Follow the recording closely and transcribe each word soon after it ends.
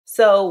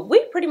So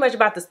we pretty much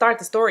about to start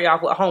the story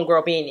off with a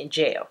homegirl being in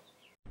jail.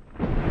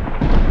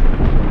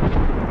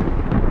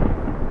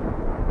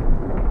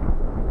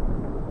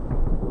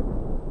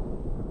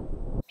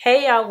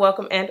 Hey y'all,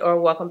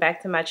 welcome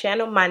back to my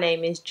channel. My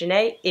name is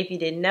Janae, if you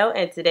didn't know,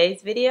 and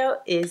today's video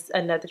is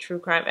another true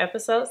crime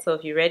episode. So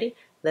if you're ready,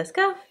 let's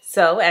go.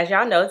 So as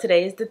y'all know,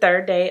 today is the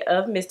third day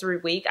of Mystery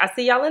Week. I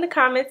see y'all in the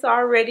comments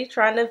already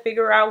trying to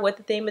figure out what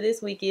the theme of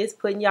this week is,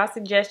 putting y'all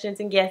suggestions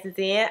and guesses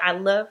in. I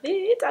love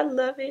it. I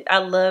love it. I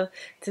love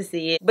to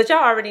see it. But y'all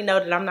already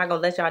know that I'm not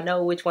gonna let y'all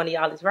know which one of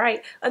y'all is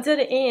right until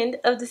the end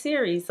of the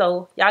series.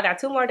 So y'all got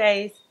 2 more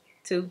days.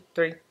 2,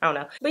 3, I don't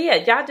know. But yeah,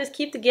 y'all just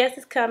keep the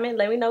guesses coming.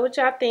 Let me know what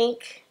y'all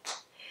think.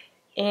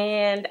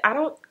 And I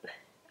don't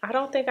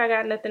think I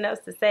got nothing else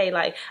to say.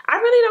 Like, I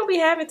really don't be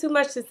having too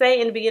much to say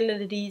in the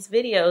beginning of these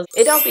videos.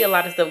 It don't be a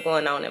lot of stuff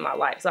going on in my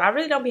life. So I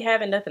really don't be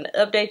having nothing to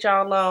update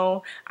y'all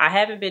on. I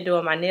haven't been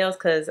doing my nails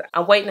because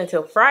I'm waiting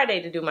until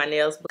Friday to do my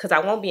nails because I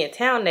won't be in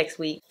town next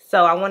week.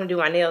 So I want to do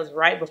my nails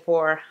right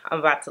before I'm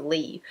about to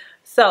leave.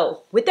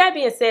 So with that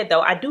being said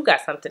though, I do got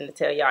something to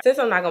tell y'all. Since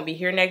I'm not going to be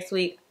here next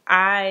week,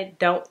 I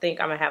don't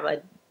think I'm going to have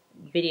a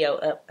video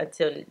up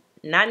until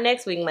not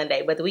next week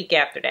Monday, but the week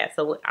after that.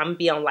 So I'm going to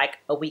be on like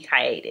a week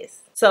hiatus.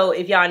 So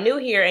if y'all new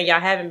here and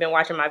y'all haven't been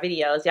watching my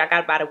videos, y'all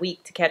got about a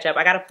week to catch up.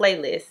 I got a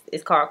playlist.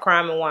 It's called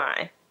Crime and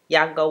Wine.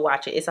 Y'all can go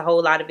watch it. It's a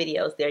whole lot of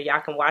videos there. Y'all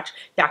can watch.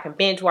 Y'all can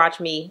binge watch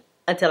me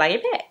until I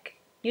get back.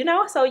 You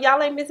know, so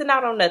y'all ain't missing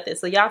out on nothing.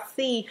 So y'all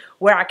see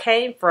where I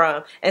came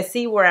from and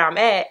see where I'm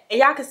at. And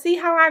y'all can see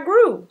how I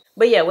grew.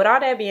 But yeah, with all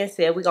that being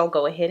said, we're going to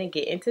go ahead and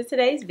get into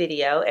today's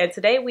video. And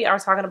today we are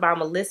talking about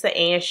Melissa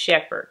Ann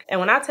Shepard. And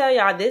when I tell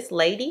y'all this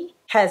lady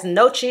has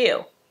no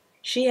chill.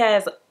 She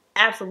has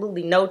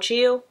absolutely no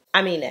chill.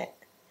 I mean that.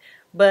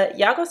 But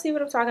y'all gonna see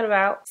what I'm talking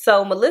about.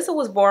 So Melissa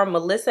was born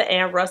Melissa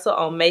Ann Russell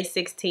on May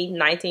 16,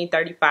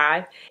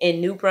 1935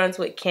 in New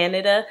Brunswick,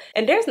 Canada.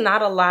 And there's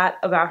not a lot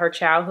about her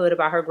childhood,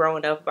 about her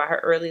growing up, about her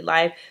early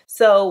life.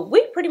 So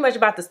we pretty much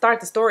about to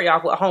start the story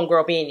off with a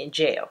homegirl being in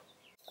jail.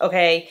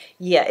 Okay,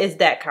 yeah, it's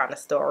that kind of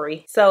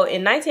story. So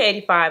in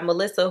 1985,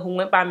 Melissa, who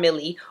went by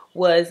Millie,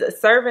 was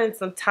serving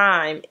some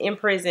time in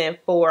prison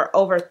for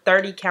over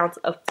 30 counts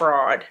of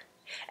fraud.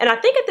 And I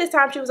think at this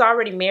time she was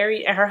already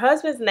married, and her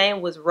husband's name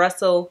was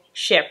Russell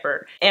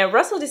Shepard. And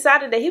Russell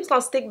decided that he was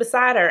going to stick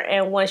beside her.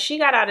 And when she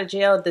got out of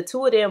jail, the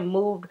two of them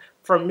moved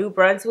from New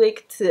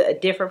Brunswick to a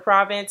different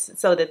province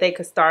so that they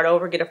could start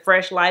over, get a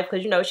fresh life.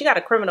 Because, you know, she got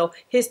a criminal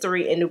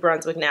history in New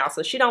Brunswick now,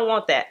 so she don't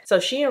want that. So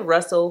she and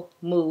Russell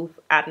moved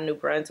out of New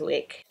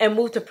Brunswick and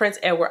moved to Prince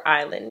Edward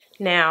Island.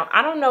 Now,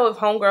 I don't know if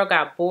homegirl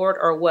got bored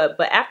or what,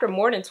 but after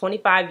more than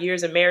 25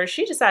 years of marriage,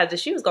 she decided that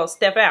she was going to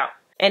step out.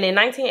 And in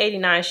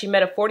 1989, she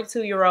met a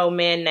 42-year-old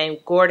man named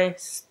Gordon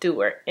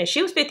Stewart. And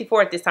she was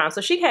 54 at this time, so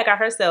she had got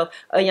herself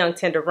a young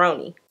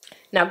tenderoni.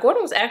 Now,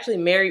 Gordon was actually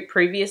married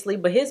previously,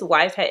 but his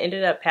wife had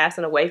ended up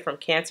passing away from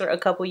cancer a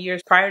couple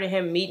years prior to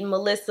him meeting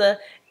Melissa.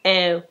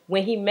 And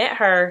when he met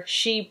her,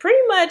 she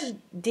pretty much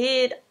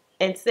did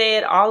and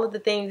said all of the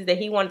things that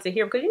he wanted to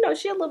hear. Because, you know,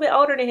 she's a little bit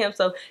older than him,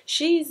 so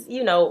she's,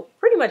 you know,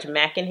 pretty much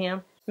macking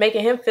him,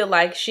 making him feel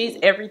like she's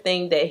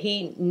everything that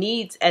he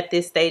needs at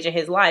this stage in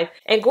his life.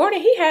 And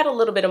Gordon, he had a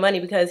little bit of money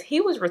because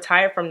he was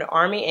retired from the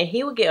army and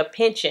he would get a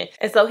pension.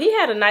 And so he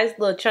had a nice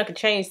little chunk of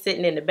change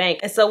sitting in the bank.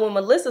 And so when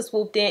Melissa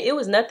swooped in, it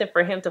was nothing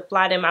for him to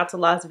fly them out to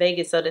Las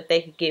Vegas so that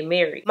they could get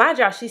married. Mind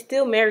y'all, she's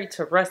still married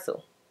to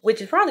Russell,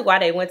 which is probably why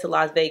they went to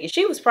Las Vegas.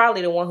 She was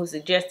probably the one who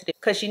suggested it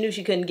because she knew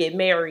she couldn't get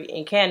married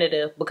in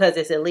Canada because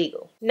it's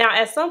illegal. Now,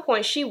 at some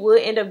point, she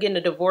would end up getting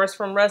a divorce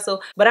from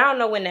Russell, but I don't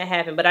know when that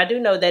happened, but I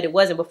do know that it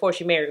wasn't before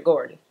she married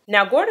Gordon.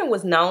 Now, Gordon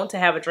was known to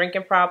have a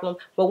drinking problem,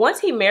 but once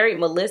he married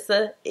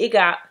Melissa, it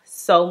got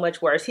so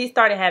much worse. He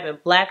started having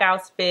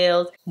blackout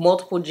spells,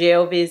 multiple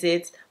jail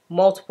visits,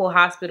 multiple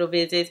hospital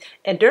visits,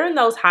 and during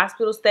those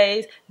hospital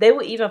stays, they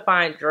would even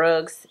find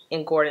drugs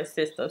in Gordon's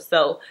system.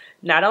 So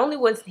not only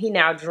was he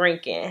now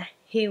drinking,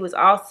 he was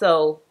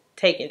also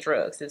taking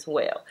drugs as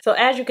well. So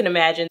as you can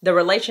imagine, the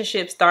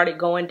relationship started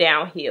going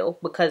downhill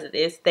because of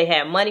this. They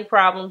had money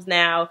problems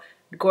now,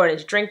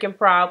 Gordon's drinking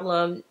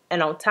problem,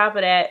 and on top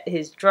of that,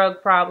 his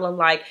drug problem.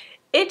 Like,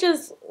 it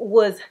just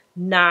was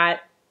not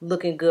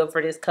looking good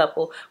for this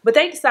couple. But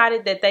they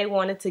decided that they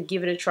wanted to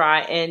give it a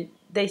try, and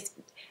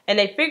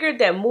they figured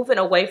that moving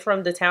away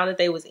from the town that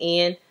they was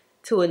in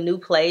to a new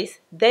place,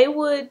 they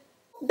would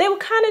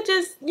kind of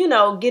just, you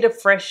know, get a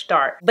fresh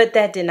start. But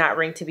that did not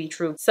ring to be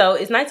true. So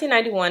it's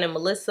 1991 and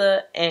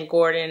Melissa and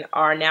Gordon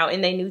are now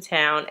in their new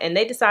town, and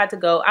they decide to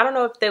go. I don't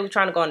know if they were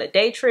trying to go on a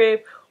day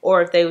trip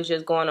or if they was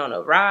just going on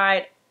a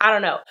ride. I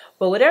don't know.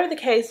 But whatever the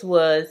case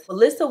was,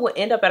 Melissa would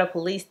end up at a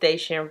police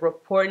station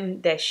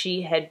reporting that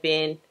she had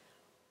been,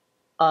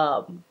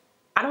 I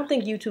don't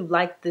think YouTube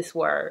liked this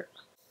word,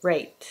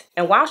 raped.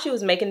 And while she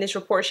was making this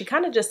report, she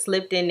kind of just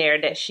slipped in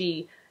there that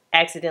she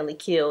accidentally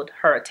killed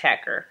her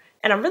attacker.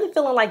 And I'm really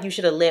feeling like you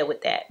should have led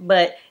with that,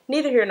 but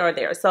neither here nor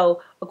there.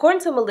 So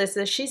according to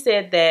Melissa, she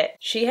said that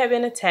she had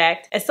been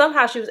attacked and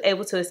somehow she was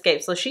able to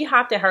escape. So she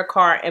hopped in her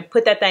car and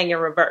put that thing in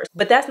reverse,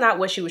 but that's not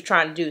what she was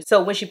trying to do.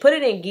 So when she put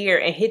it in gear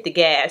and hit the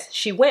gas,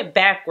 she went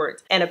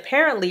backwards, and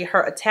apparently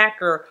her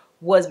attacker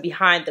was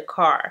behind the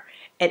car.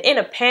 And in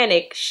a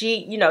panic,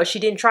 she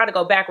didn't try to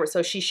go backwards.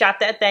 So she shot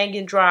that thing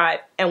in drive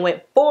and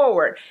went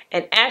forward.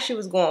 And as she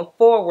was going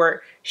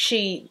forward,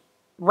 she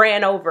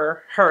ran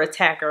over her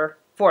attacker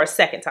for a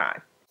second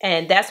time.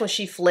 And that's when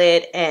she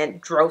fled and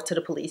drove to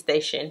the police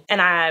station.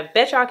 And I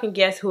bet y'all can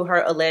guess who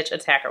her alleged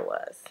attacker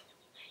was.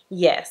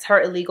 Yes,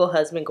 her illegal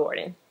husband,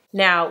 Gordon.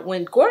 Now,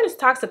 when Gordon's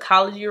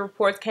toxicology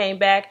reports came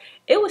back,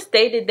 it was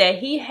stated that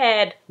he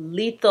had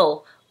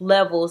lethal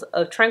levels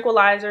of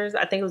tranquilizers,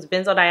 I think it was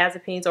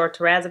benzodiazepines or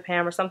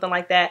lorazepam or something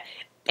like that,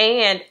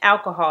 and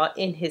alcohol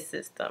in his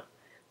system.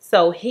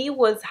 So he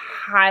was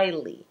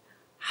highly,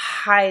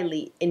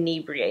 highly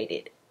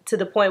inebriated to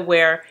the point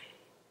where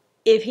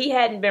if he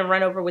hadn't been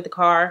run over with the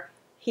car,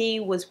 he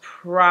was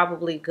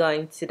probably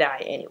going to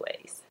die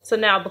anyways. So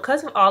now,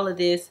 because of all of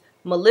this,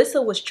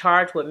 Melissa was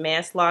charged with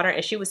manslaughter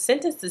and she was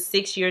sentenced to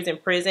 6 years in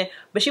prison,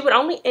 but she would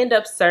only end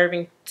up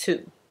serving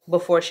 2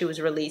 before she was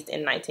released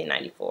in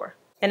 1994.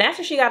 And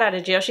after she got out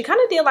of jail, she kind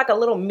of did like a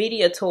little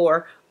media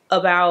tour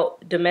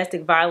about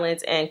domestic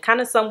violence and kind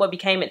of somewhat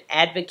became an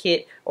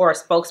advocate or a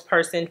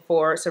spokesperson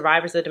for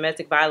survivors of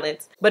domestic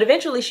violence. But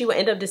eventually she would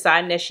end up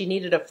deciding that she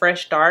needed a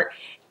fresh start.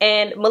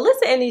 And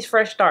Melissa and these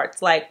fresh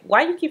starts, like,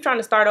 why you keep trying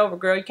to start over,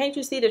 girl? Can't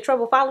you see that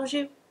trouble follows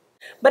you?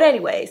 But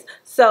anyways,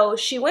 so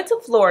she went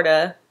to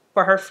Florida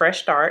for her fresh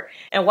start.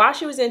 And while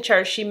she was in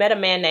church, she met a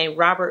man named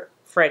Robert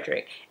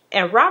Frederick.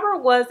 And Robert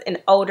was an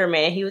older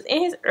man. He was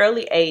in his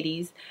early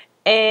 80s.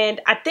 And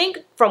I think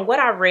from what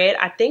I read,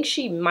 I think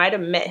she might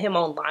have met him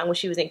online when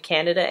she was in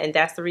Canada, and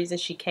that's the reason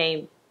she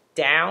came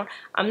down.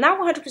 I'm not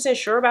 100%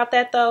 sure about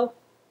that though,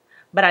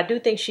 but I do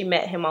think she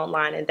met him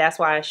online, and that's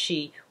why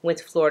she went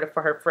to Florida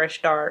for her fresh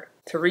start,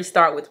 to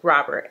restart with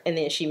Robert, and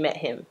then she met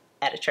him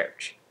at a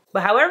church.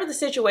 But however the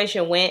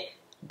situation went,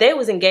 they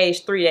was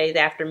engaged 3 days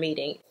after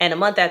meeting, and a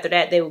month after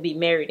that, they would be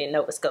married in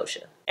Nova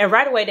Scotia. And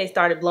right away, they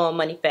started blowing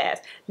money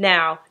fast.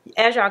 Now,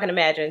 as y'all can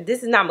imagine,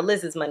 this is not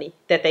Melissa's money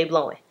that they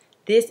blowing.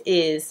 This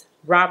is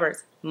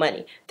Robert's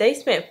money. They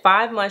spent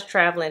 5 months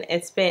traveling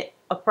and spent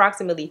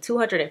approximately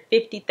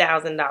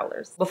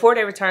 $250,000 before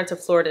they returned to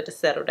Florida to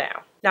settle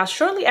down. Now,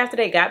 shortly after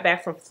they got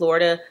back from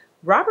Florida,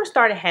 Robert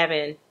started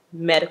having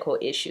medical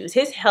issues.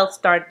 His health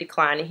started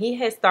declining. He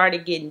had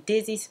started getting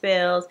dizzy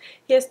spells.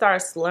 He had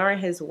started slurring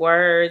his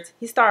words.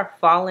 He started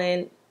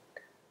falling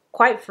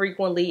quite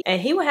frequently,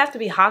 and he would have to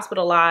be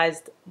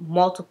hospitalized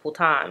multiple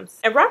times.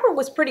 And Robert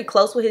was pretty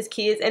close with his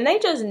kids, and they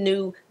just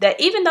knew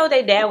that even though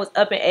their dad was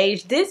up in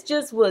age, this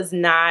just was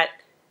not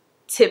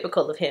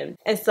typical of him.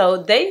 And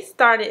so they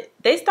started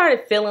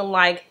feeling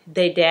like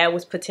their dad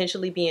was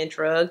potentially being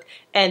drugged,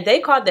 and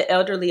they called the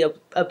elderly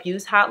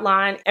abuse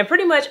hotline and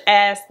pretty much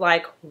asked,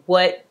 like,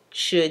 what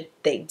should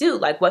they do?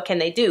 Like, what can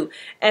they do?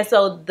 And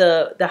so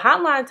the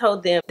hotline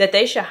told them that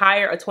they should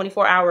hire a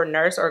 24-hour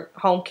nurse or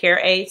home care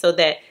aide so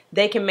that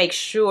they can make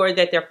sure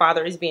that their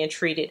father is being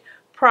treated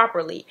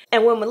properly.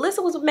 And when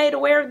Melissa was made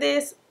aware of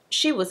this,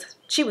 she was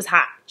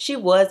hot. She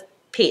was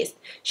pissed.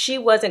 She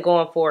wasn't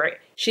going for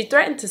it. She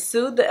threatened to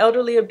sue the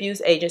elderly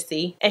abuse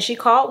agency, and she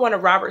called one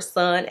of Robert's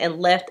sons and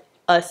left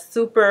a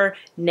super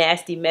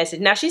nasty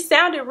message. Now, she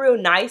sounded real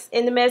nice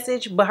in the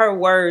message, but her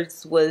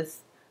words was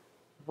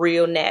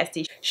real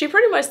nasty. She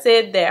pretty much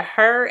said that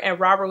her and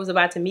Robert was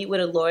about to meet with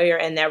a lawyer,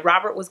 and that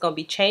Robert was going to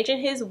be changing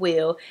his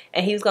will,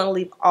 and he was going to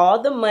leave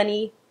all the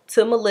money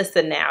to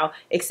Melissa now,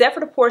 except for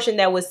the portion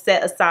that was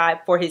set aside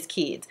for his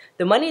kids.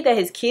 The money that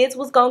his kids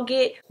was going to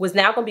get was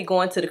now going to be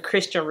going to the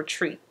Christian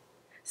retreat.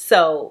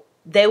 So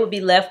they would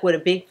be left with a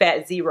big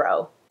fat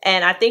zero.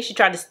 And I think she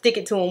tried to stick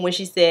it to him when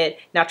she said,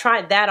 now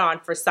try that on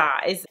for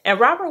size. And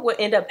Robert would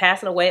end up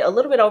passing away a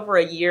little bit over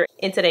a year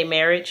into their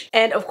marriage.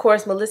 And of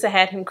course, Melissa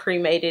had him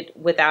cremated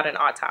without an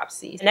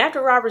autopsy. And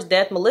after Robert's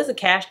death, Melissa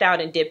cashed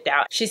out and dipped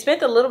out. She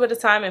spent a little bit of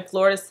time in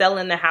Florida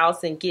selling the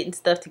house and getting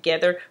stuff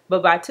together.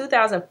 But by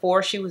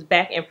 2004, she was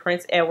back in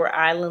Prince Edward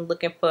Island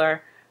looking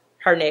for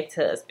her next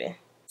husband.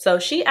 So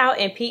she out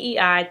in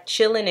PEI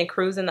chilling and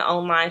cruising the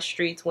online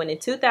streets when in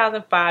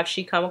 2005,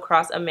 she come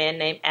across a man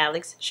named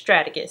Alex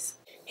Strategas.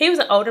 He was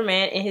an older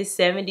man in his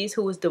 70s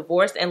who was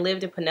divorced and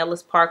lived in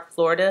Pinellas Park,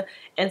 Florida.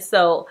 And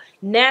so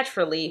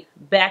naturally,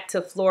 back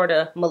to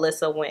Florida,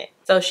 Melissa went.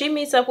 So she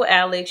meets up with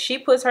Alex, she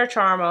puts her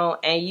charm on,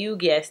 and you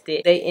guessed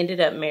it, they ended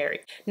up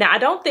married. Now, I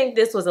don't think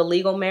this was a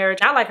legal marriage.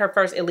 Not like her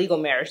first illegal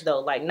marriage though.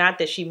 Like, not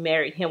that she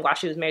married him while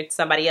she was married to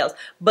somebody else.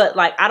 But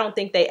like, I don't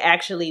think they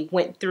actually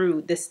went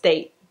through the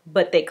state,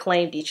 but they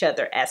claimed each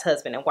other as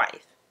husband and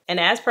wife. And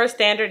as per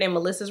standard in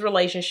Melissa's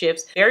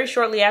relationships, very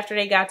shortly after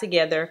they got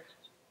together,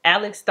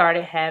 Alex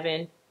started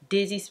having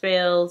dizzy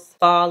spells,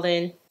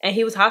 falling, and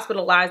he was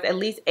hospitalized at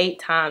least 8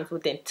 times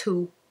within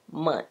 2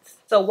 months.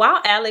 So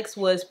while Alex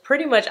was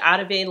pretty much out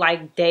of it,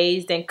 like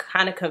dazed and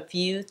kind of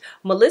confused,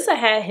 Melissa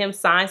had him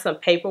sign some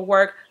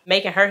paperwork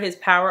making her his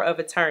power of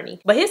attorney.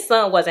 But his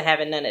son wasn't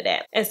having none of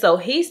that. And so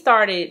he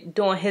started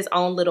doing his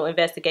own little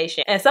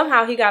investigation. And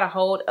somehow he got a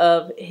hold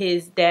of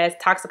his dad's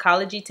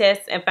toxicology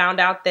tests and found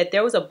out that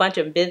there was a bunch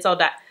of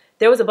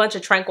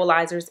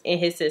tranquilizers in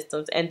his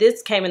systems, and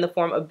this came in the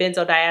form of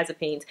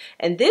benzodiazepines.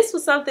 And this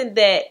was something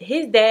that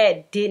his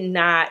dad did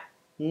not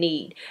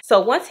need.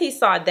 So once he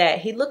saw that,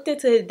 he looked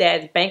into his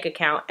dad's bank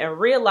account and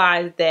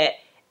realized that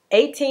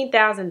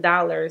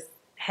 $18,000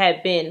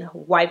 had been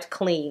wiped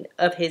clean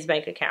of his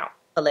bank account,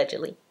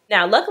 allegedly.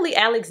 Now, luckily,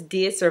 Alex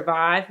did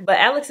survive, but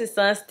Alex's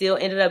son still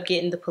ended up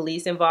getting the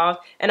police involved.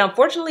 And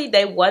unfortunately,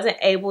 they wasn't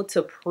able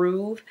to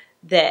prove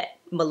that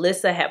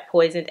Melissa had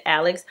poisoned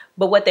Alex.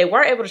 But what they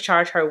were able to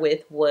charge her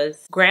with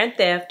was grand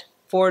theft,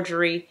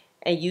 forgery,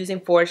 and using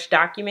forged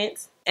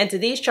documents. And to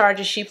these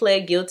charges, she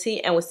pled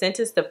guilty and was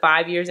sentenced to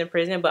 5 years in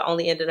prison, but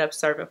only ended up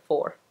serving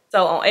 4.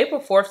 So on April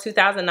 4th,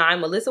 2009,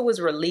 Melissa was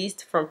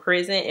released from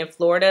prison in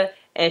Florida,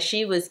 and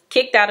she was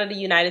kicked out of the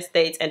United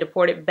States and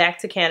deported back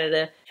to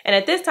Canada. And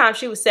at this time,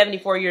 she was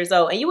 74 years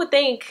old. And you would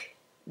think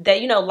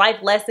that, you know,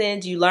 life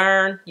lessons, you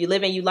learn, you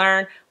live and you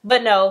learn.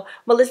 But no,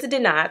 Melissa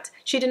did not.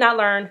 She did not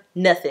learn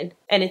nothing.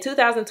 And in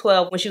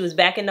 2012, when she was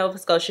back in Nova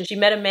Scotia, she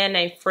met a man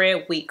named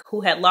Fred Week,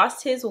 who had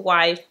lost his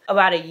wife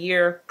about a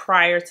year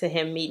prior to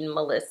him meeting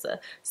Melissa.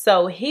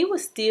 So he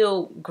was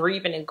still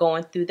grieving and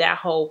going through that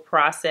whole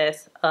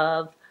process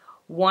of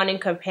wanting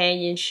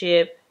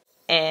companionship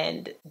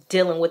and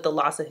dealing with the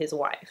loss of his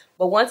wife.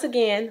 But once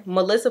again,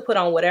 Melissa put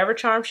on whatever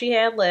charm she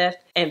had left,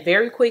 and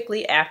very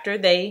quickly after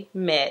they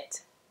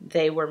met,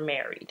 they were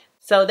married.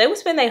 So they would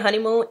spend their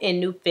honeymoon in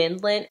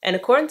Newfoundland, and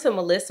according to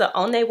Melissa,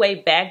 on their way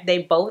back, they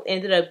both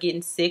ended up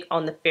getting sick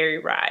on the ferry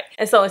ride.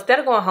 And so instead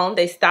of going home,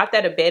 they stopped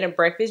at a bed and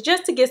breakfast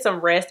just to get some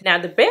rest. Now,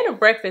 the bed and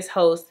breakfast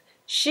host,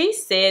 she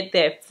said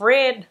that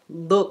Fred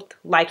looked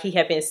like he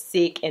had been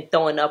sick and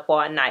throwing up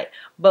all night.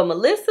 But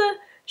Melissa,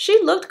 she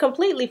looked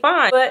completely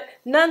fine. But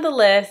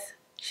nonetheless,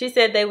 she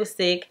said they were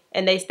sick,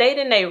 and they stayed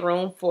in their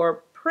room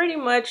for pretty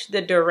much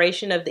the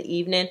duration of the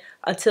evening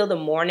until the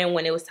morning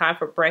when it was time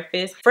for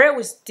breakfast. Fred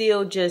was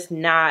still just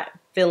not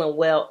feeling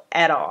well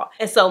at all.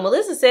 And so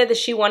Melissa said that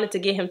she wanted to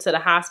get him to the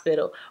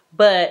hospital,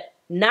 but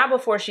not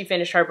before she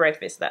finished her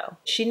breakfast though.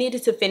 She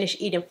needed to finish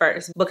eating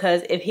first,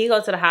 because if he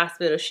goes to the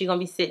hospital, she's gonna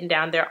be sitting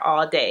down there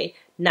all day.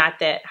 Not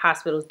that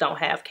hospitals don't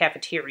have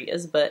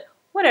cafeterias, but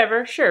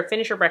whatever, sure,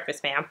 finish your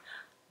breakfast, ma'am,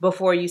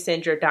 before you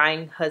send your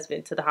dying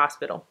husband to the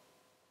hospital.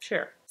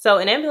 Sure. So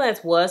an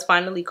ambulance was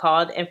finally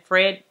called, and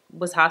Fred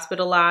was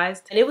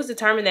hospitalized, and it was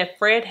determined that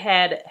Fred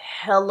had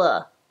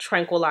hella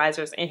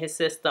tranquilizers in his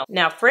system.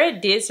 Now,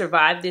 Fred did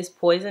survive this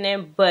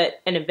poisoning,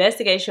 but an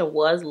investigation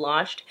was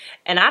launched,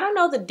 and I don't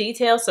know the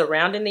details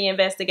surrounding the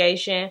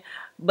investigation,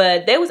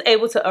 but they was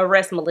able to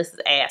arrest Melissa's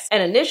ass.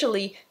 And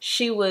initially,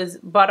 she was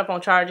brought up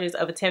on charges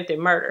of attempted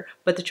murder,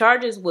 but the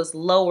charges was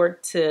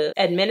lowered to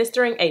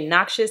administering a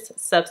noxious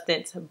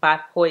substance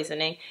by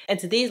poisoning. And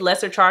to these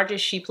lesser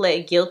charges, she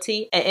pled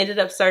guilty and ended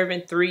up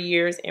serving 3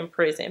 years in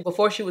prison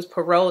before she was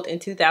paroled in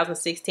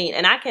 2016.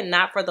 And I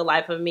cannot for the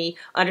life of me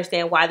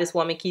understand why this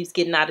woman keeps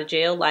getting out of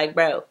jail. Like,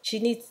 bro, she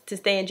needs to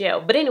stay in jail.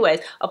 But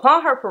anyways,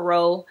 upon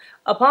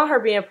her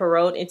being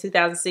paroled in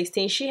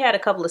 2016, she had a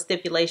couple of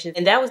stipulations,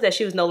 and that was that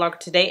she was no longer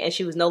to date and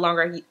she was no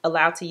longer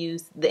allowed to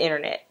use the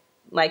internet.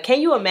 Like, can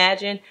you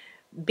imagine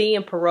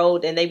being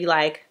paroled and they be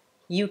like,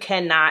 you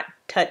cannot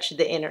touch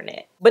the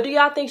internet? But do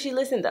y'all think she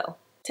listened though?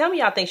 Tell me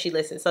y'all think she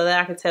listened so that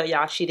I can tell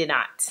y'all she did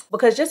not.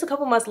 Because just a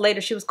couple months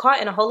later, she was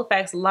caught in a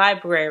Halifax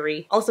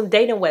library on some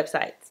dating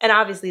websites. And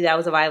obviously that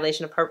was a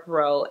violation of her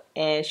parole,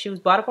 and she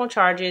was brought up on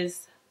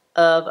charges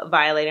of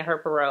violating her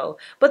parole,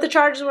 but the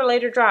charges were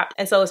later dropped.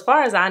 And so as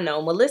far as I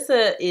know,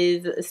 Melissa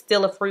is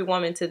still a free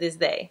woman to this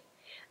day.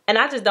 And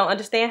I just don't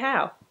understand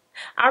how.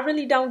 I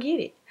really don't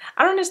get it.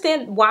 I don't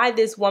understand why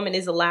this woman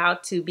is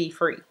allowed to be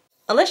free.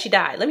 Unless she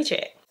died. Let me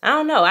check. I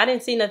don't know. I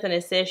didn't see nothing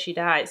that says she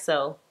died,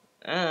 so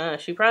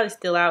she probably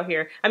still out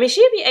here. I mean,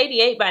 she'd be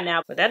 88 by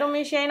now, but that don't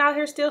mean she ain't out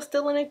here still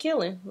stealing and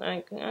killing.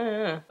 Like,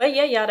 But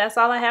yeah, y'all, that's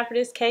all I have for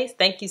this case.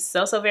 Thank you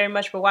so very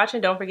much for watching.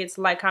 Don't forget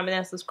to like, comment,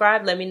 and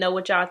subscribe. Let me know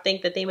what y'all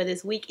think the theme of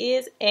this week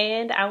is,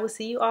 and I will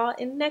see you all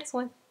in the next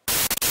one.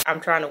 I'm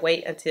trying to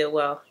wait until,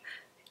 well,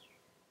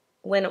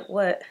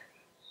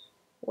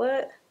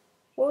 what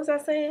was I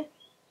saying?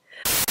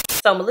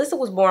 So Melissa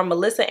was born,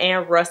 Melissa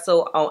Ann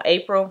Russell, on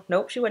April.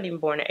 Nope, she wasn't even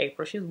born in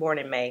April. She was born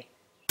in May.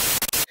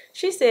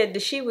 She said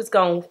that she was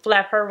going to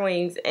flap her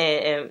wings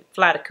and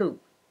fly the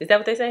coop. Is that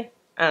what they say?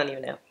 I don't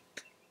even know.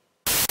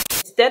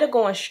 Instead of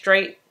going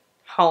straight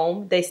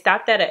home, they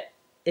stopped at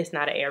it's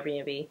not an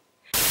Airbnb.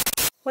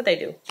 What'd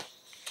they do?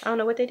 I don't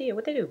know what they did.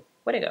 What'd they do?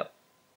 Where'd they go?